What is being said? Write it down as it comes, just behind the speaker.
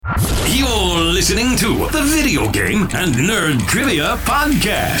listening to the Video Game and Nerd Trivia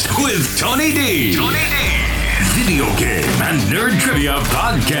Podcast with Tony D. Video Game and Nerd Trivia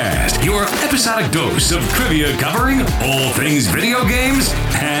Podcast, your episodic dose of trivia covering all things video games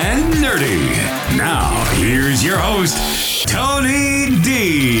and nerdy. Now, here's your host, Tony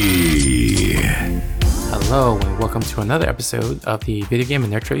D. Hello, and welcome to another episode of the Video Game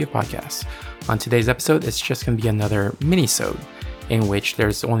and Nerd Trivia Podcast. On today's episode, it's just going to be another Minisode, in which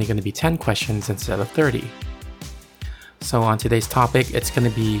there's only going to be 10 questions instead of 30. So on today's topic, it's going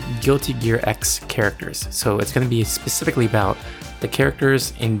to be Guilty Gear X characters. So it's going to be specifically about the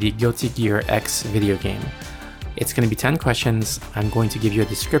characters in the Guilty Gear X video game. It's going to be 10 questions. I'm going to give you a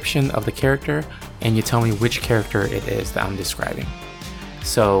description of the character, and you tell me which character it is that I'm describing.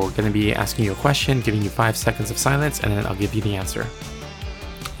 So we're going to be asking you a question, giving you 5 seconds of silence, and then I'll give you the answer.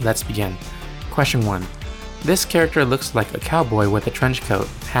 Let's begin. Question 1. This character looks like a cowboy with a trench coat,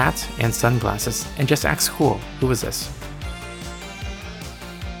 hat, and sunglasses, and just acts cool. Who is this?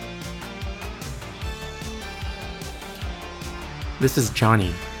 This is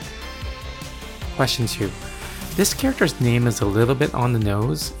Johnny. Question 2. This character's name is a little bit on the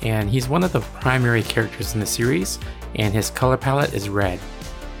nose, and he's one of the primary characters in the series, and his color palette is red.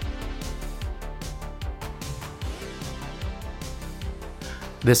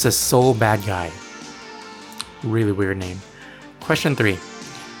 This is Soul Bad Guy. Really weird name. Question 3.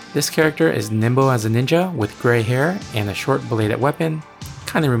 This character is nimble as a ninja with gray hair and a short bladed weapon.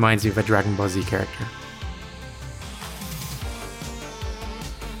 Kind of reminds me of a Dragon Ball Z character.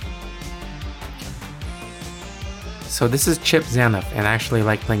 So this is Chip Zanoff, and I actually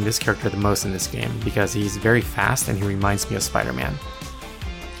like playing this character the most in this game because he's very fast and he reminds me of Spider-Man.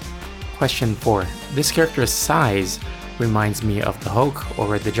 Question 4. This character's size reminds me of the Hulk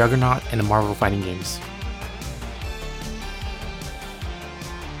or the Juggernaut in the Marvel fighting games.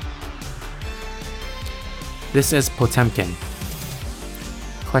 This is Potemkin.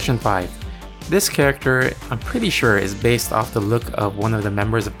 Question 5. This character, I'm pretty sure, is based off the look of one of the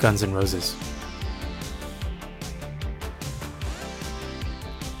members of Guns N' Roses.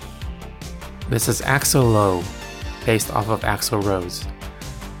 This is Axl Lowe, based off of Axl Rose.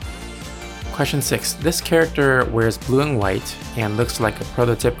 Question 6. This character wears blue and white and looks like a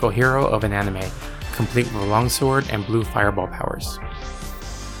prototypical hero of an anime, complete with a longsword and blue fireball powers.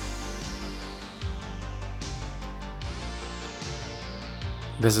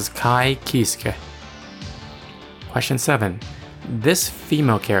 This is Kai Kisuke. Question 7. This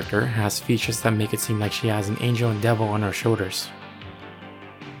female character has features that make it seem like she has an angel and devil on her shoulders.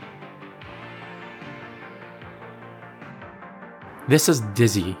 This is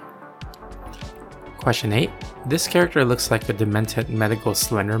Dizzy. Question 8. This character looks like a demented medical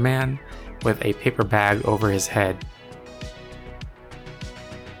Slender Man with a paper bag over his head.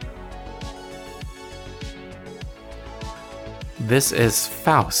 This is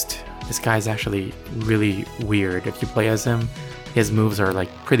Faust. This guy's actually really weird. If you play as him, his moves are like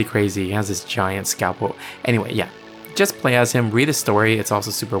pretty crazy. He has this giant scalpel. Anyway, yeah, just play as him, read his story. It's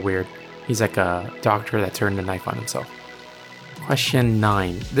also super weird. He's like a doctor that turned a knife on himself. Question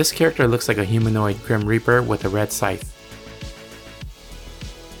 9. This character looks like a humanoid Grim Reaper with a red scythe.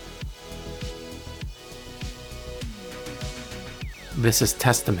 This is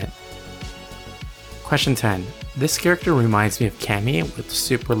Testament. Question 10. This character reminds me of Cammy with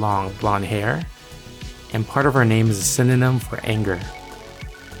super long blonde hair, and part of her name is a synonym for anger.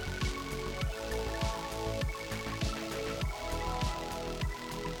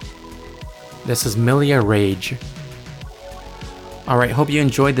 This is Milia Rage. Alright, hope you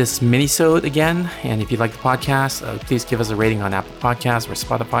enjoyed this minisode again, and if you like the podcast, please give us a rating on Apple Podcasts or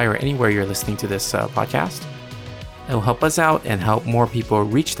Spotify or anywhere you're listening to this podcast. It will help us out and help more people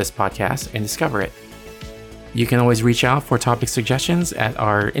reach this podcast and discover it. You can always reach out for topic suggestions at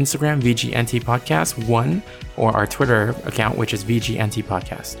our Instagram VGNT Podcast 1 or our Twitter account, which is VGNT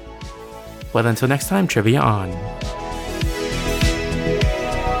Podcast. Well, until next time, trivia on.